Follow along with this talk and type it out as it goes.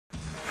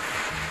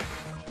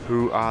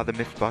Who are the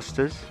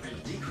Mythbusters?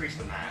 Decrease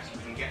the mass,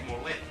 we can get more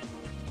lit.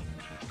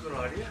 Good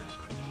idea.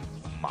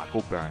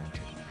 Michael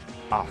Barrington,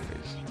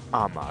 Arthurs,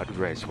 Ahmad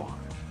Rezwan.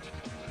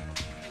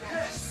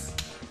 Yes!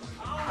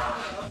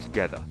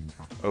 Together,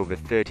 over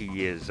 30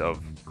 years of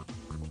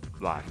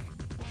life,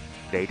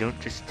 they don't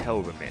just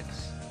tell the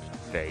myths,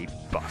 they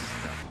bust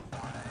them.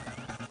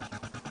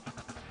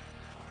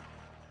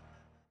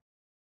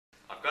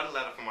 I've got a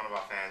letter from one of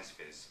our fans,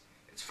 Fizz.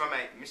 It's from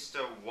a Mr.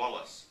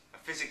 Wallace, a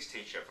physics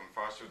teacher from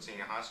Forestwood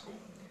Senior High School.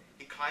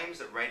 He claims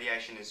that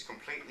radiation is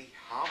completely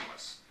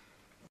harmless.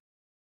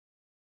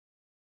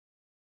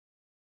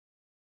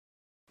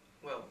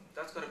 Well,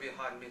 that's got to be a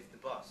hard myth to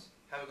bust.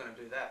 How are we going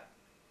to do that?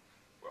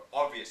 We're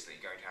obviously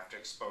going to have to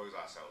expose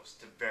ourselves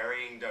to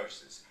varying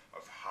doses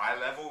of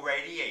high-level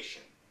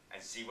radiation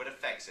and see what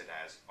effects it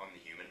has on the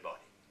human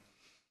body.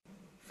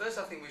 First,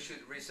 I think we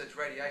should research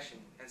radiation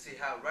and see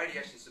how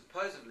radiation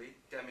supposedly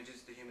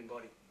damages the human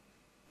body.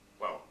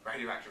 Well,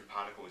 radioactive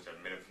particles are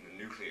emitted from the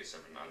nucleus of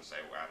an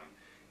unstable atom.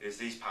 It is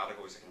these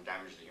particles that can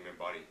damage the human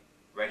body.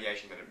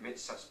 Radiation that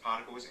emits such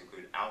particles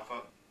include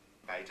alpha,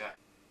 beta,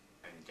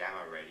 and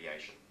gamma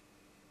radiation.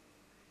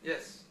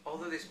 Yes,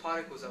 although these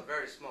particles are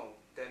very small,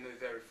 they move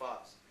very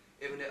fast.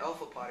 Even the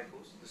alpha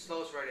particles, the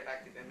slowest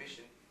radioactive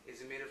emission,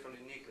 is emitted from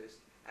the nucleus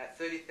at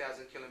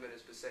 30,000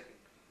 kilometers per second,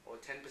 or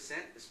 10%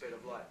 the speed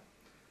of light.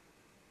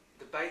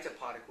 The beta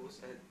particles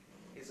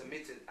is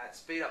emitted at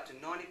speed up to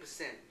 90%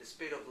 the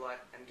speed of light,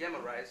 and gamma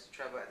rays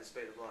travel at the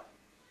speed of light.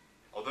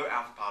 Although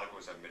alpha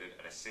particles are emitted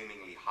at a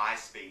seemingly high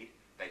speed,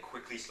 they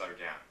quickly slow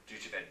down due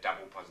to their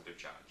double positive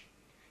charge.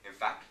 In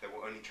fact, they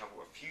will only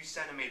travel a few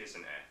centimeters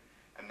in air,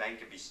 and then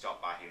can be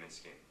stopped by human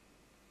skin.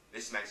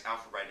 This makes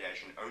alpha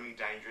radiation only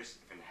dangerous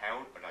if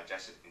inhaled or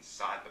digested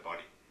inside the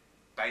body.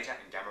 Beta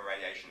and gamma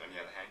radiation, on the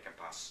other hand, can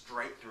pass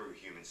straight through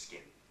human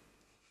skin.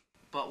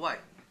 But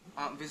wait,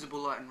 aren't visible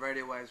light and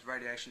radio waves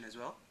radiation as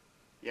well?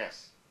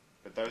 Yes,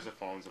 but those are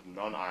forms of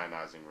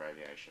non-ionizing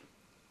radiation.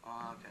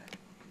 Oh, okay.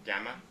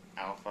 Gamma,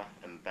 alpha,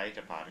 and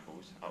beta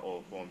particles are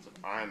all forms of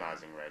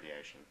ionizing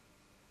radiation.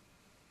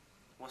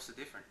 What's the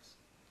difference?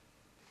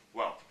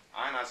 Well,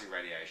 ionizing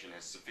radiation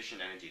has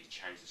sufficient energy to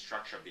change the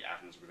structure of the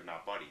atoms within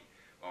our body,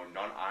 while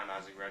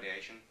non-ionizing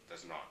radiation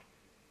does not.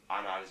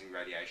 Ionizing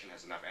radiation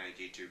has enough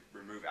energy to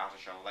remove outer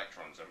shell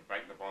electrons and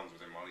break the bonds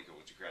within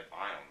molecules to create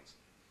ions.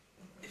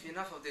 If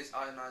enough of this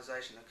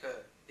ionization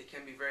occur, it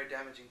can be very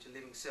damaging to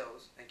living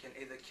cells and can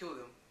either kill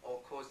them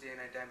or cause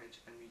DNA damage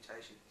and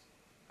mutations.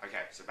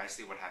 Okay, so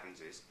basically what happens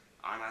is,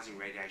 ionizing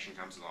radiation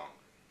comes along,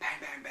 bang,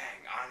 bang,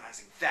 bang,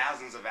 ionizing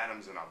thousands of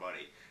atoms in our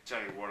body,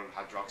 turning water into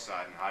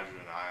hydroxide and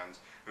hydrogen ions,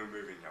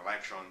 removing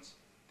electrons.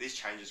 These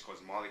changes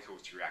cause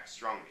molecules to react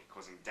strongly,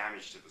 causing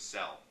damage to the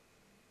cell.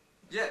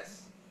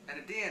 Yes, and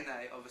the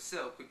DNA of a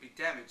cell could be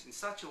damaged in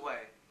such a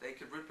way they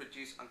could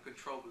reproduce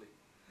uncontrollably.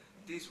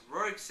 These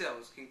rogue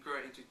cells can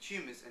grow into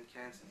tumours and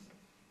cancers.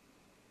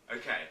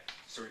 Okay,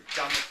 so we've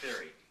done the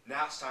theory.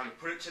 Now it's time to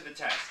put it to the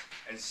test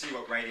and see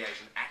what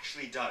radiation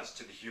actually does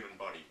to the human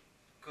body.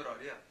 Good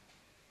idea.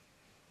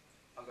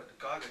 I've got the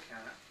Geiger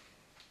counter.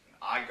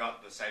 I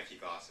got the safety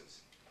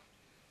glasses.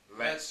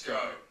 Let's go.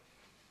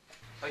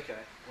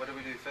 Okay, what do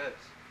we do first?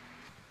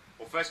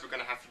 Well, first we're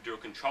going to have to do a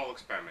control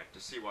experiment to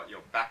see what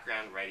your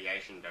background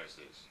radiation dose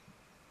is.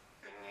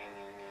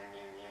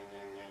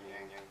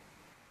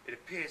 It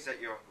appears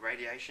that your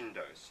radiation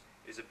dose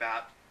is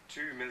about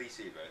 2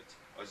 millisieverts,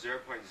 or 0.002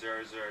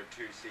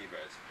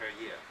 sieverts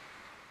per year.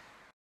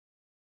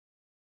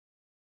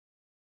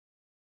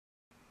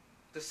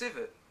 The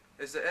sievert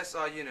is the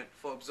SI unit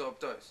for absorbed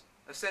dose.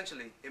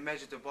 Essentially, it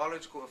measures the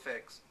biological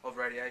effects of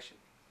radiation.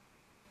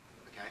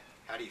 Okay,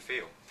 how do you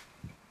feel?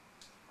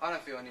 I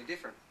don't feel any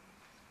different.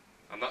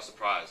 I'm not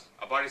surprised.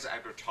 Our bodies are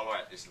able to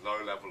tolerate this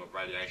low level of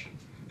radiation.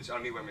 It's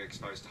only when we're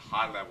exposed to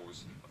high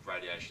levels of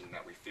radiation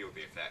that we feel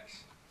the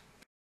effects.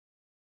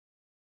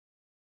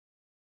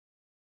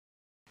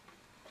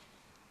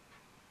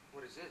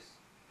 What is this?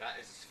 That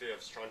is a sphere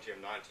of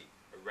strontium-90,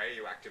 a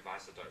radioactive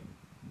isotope.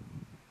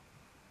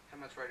 How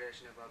much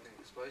radiation have I been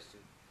exposed to?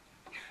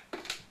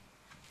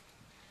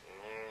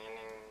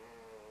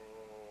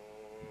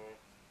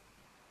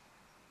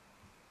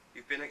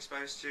 You've been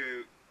exposed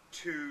to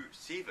 2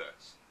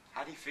 sieverts.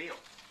 How do you feel?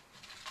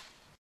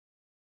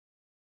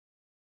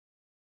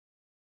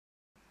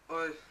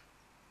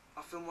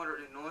 I feel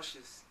moderately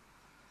nauseous,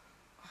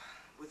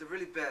 with a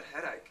really bad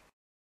headache.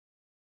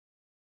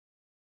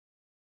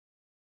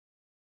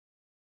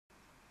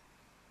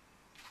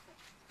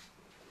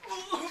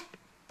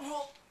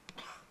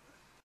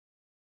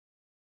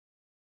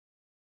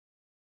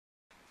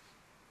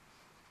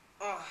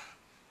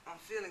 I'm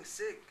feeling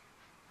sick.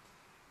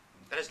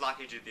 That is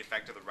likely due to the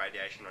effect of the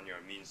radiation on your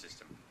immune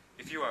system.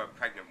 If you are a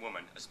pregnant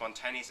woman, a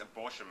spontaneous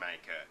abortion may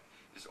occur.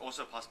 It is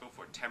also possible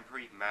for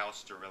temporary male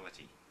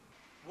sterility.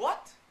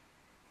 What?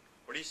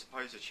 What do you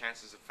suppose the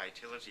chances of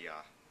fatality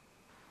are?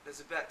 There's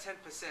about 10%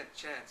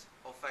 chance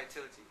of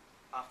fatality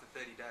after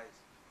 30 days.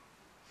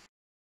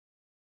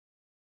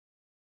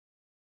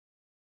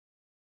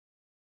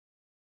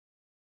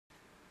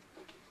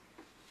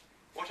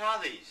 What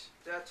are these?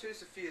 There are 2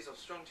 spheres of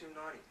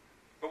strontium-90.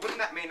 But wouldn't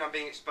that mean I'm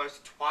being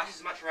exposed to twice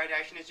as much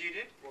radiation as you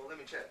did? Well, let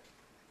me check.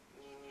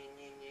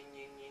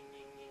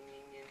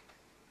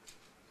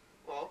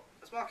 Well,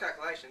 that's my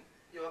calculation.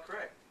 You are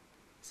correct.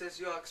 It says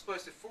you are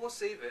exposed to 4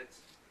 sieverts.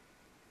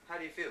 How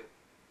do you feel?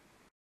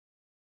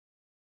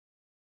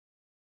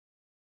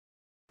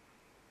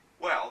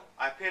 Well,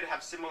 I appear to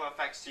have similar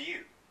effects to you.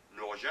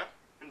 Nausea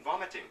and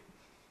vomiting.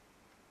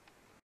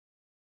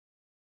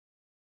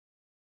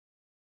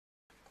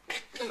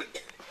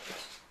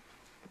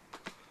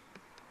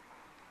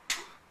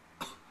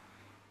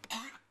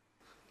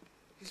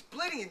 He's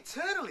bleeding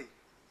internally.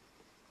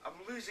 I'm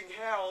losing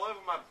hair all over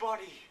my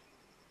body.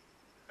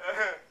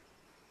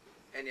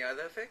 Any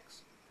other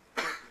effects?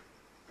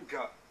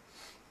 Got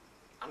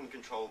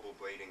uncontrollable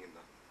bleeding in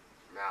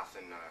the mouth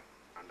and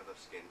under the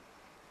skin.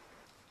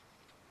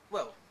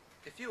 Well,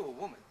 if you're a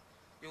woman,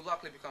 you'll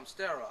likely become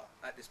sterile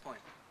at this point.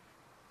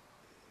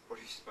 What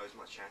do you suppose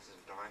my chances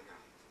of dying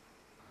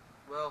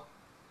are? Well,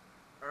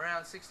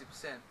 around 60%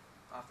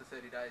 after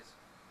 30 days.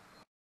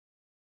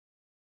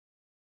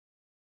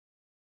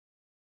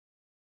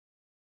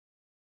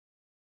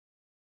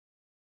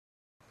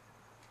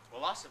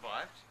 Well, I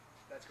survived.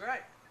 That's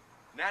great.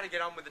 Now to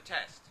get on with the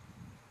test.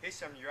 Here's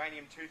some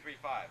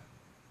uranium-235.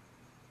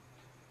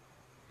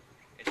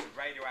 It's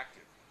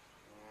radioactive.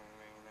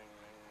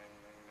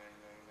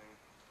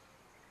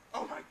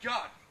 Oh my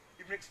god!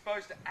 You've been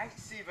exposed to 8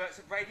 sieverts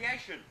of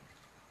radiation!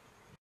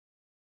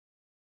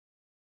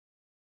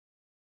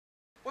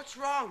 What's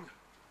wrong?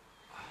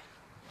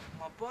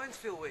 My bones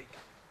feel weak.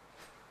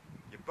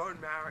 Your bone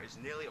marrow is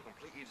nearly or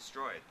completely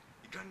destroyed.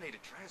 You're gonna need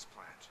a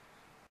transplant.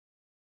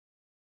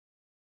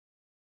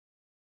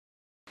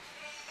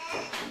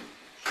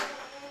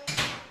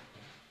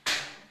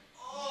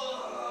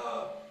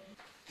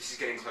 This is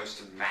getting close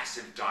to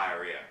massive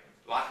diarrhea,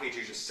 likely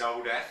due to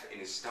cell death in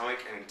his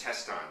stomach and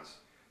intestines.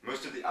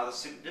 Most of the other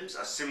symptoms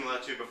are similar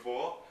to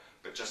before,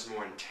 but just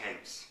more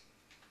intense.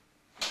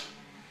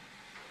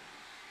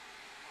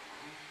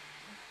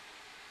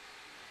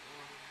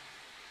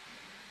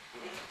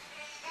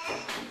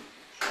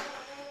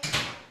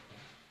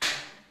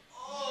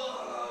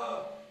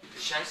 The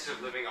chances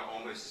of living are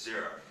almost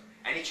zero.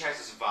 Any chance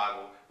of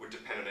survival would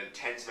depend on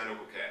intense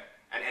medical care,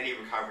 and any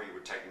recovery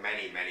would take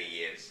many, many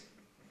years.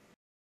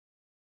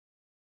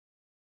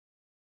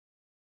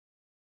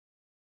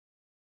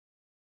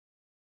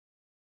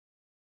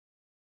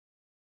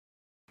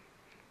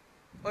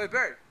 Oi,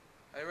 Barry,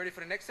 are you ready for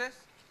the next test?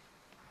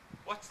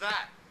 What's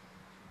that?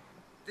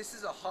 This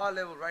is a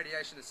high-level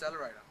radiation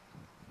accelerator.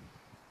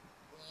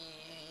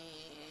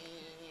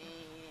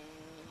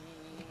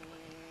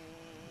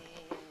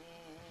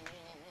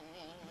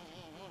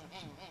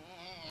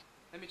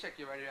 Let me check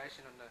your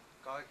radiation on the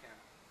Geiger counter.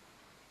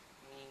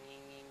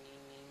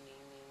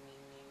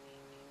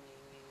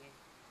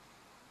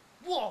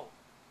 Whoa!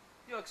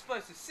 You're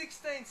exposed to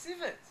 16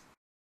 sieverts.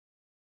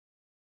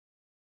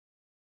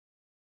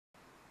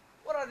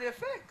 What are the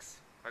effects?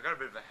 I got a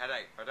bit of a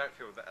headache, but I don't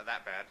feel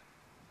that bad.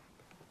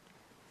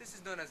 This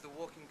is known as the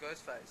walking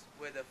ghost phase,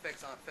 where the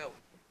effects aren't felt.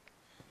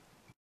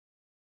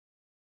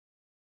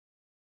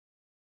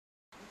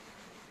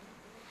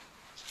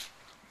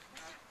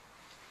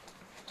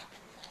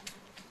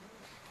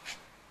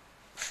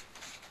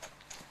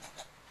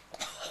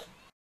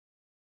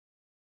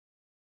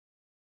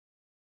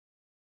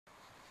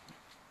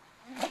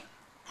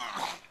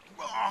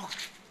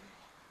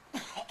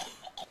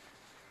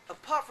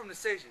 Apart from the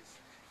seizures,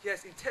 he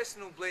has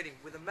intestinal bleeding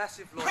with a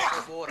massive loss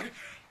of water.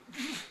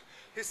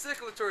 His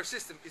circulatory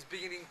system is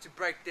beginning to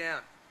break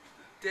down.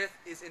 Death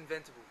is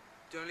inventable.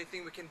 The only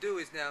thing we can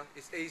do now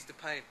is ease the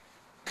pain.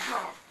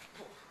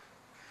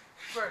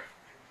 Bro,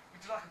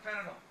 would you like a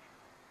Panadol?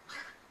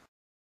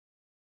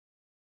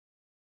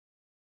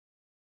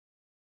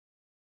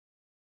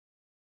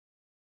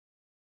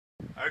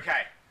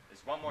 Okay,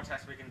 there's one more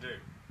test we can do.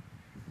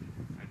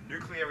 A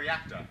nuclear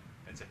reactor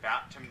that's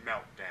about to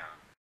melt down.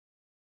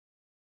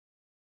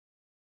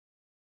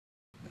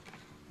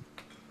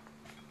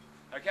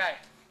 Okay,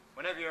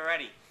 whenever you're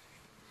ready.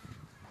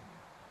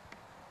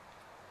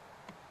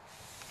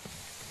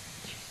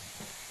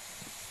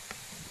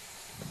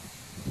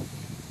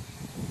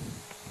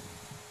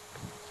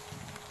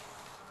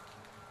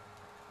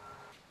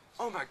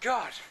 Oh my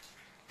god!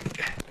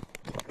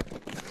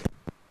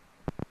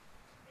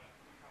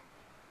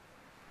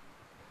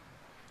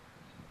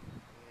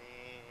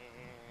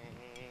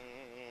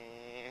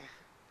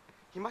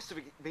 He must have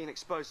been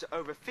exposed to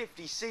over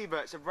 50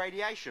 sieverts of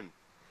radiation.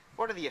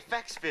 What are the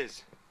effects,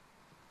 Fizz?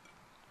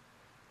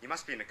 He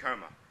must be in a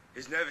coma.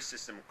 His nervous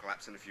system will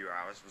collapse in a few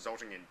hours,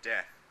 resulting in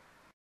death.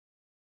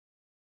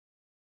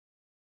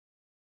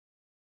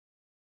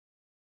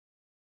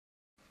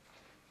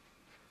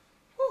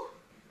 Whew.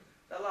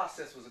 That last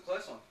test was a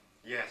close one.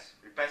 Yes,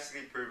 we've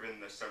basically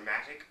proven the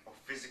somatic or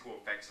physical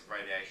effects of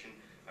radiation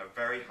are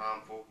very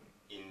harmful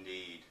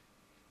indeed.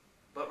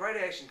 But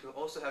radiation could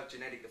also have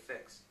genetic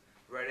effects.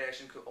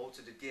 Radiation could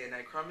alter the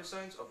DNA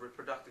chromosomes of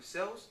reproductive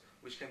cells,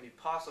 which can be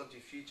passed on to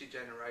future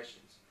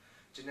generations.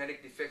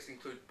 Genetic defects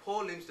include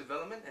poor limbs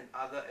development and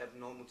other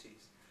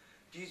abnormalities.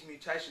 These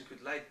mutations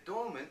could lay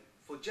dormant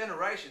for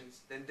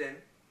generations, then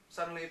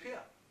suddenly appear.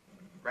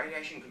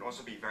 Radiation can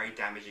also be very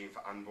damaging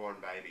for unborn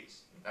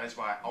babies. That is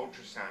why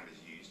ultrasound is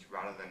used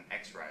rather than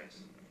X-rays.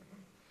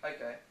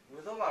 Okay,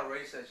 with all our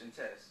research and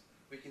tests,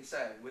 we can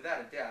say, without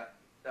a doubt,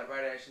 that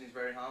radiation is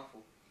very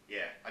harmful.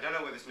 Yeah, I don't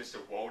know where this Mr.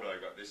 Waldo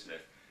got this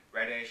myth.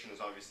 Radiation is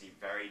obviously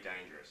very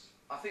dangerous.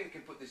 I think we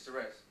can put this to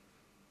rest.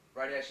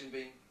 Radiation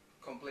being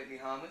completely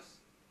harmless.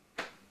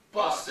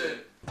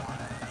 Busted!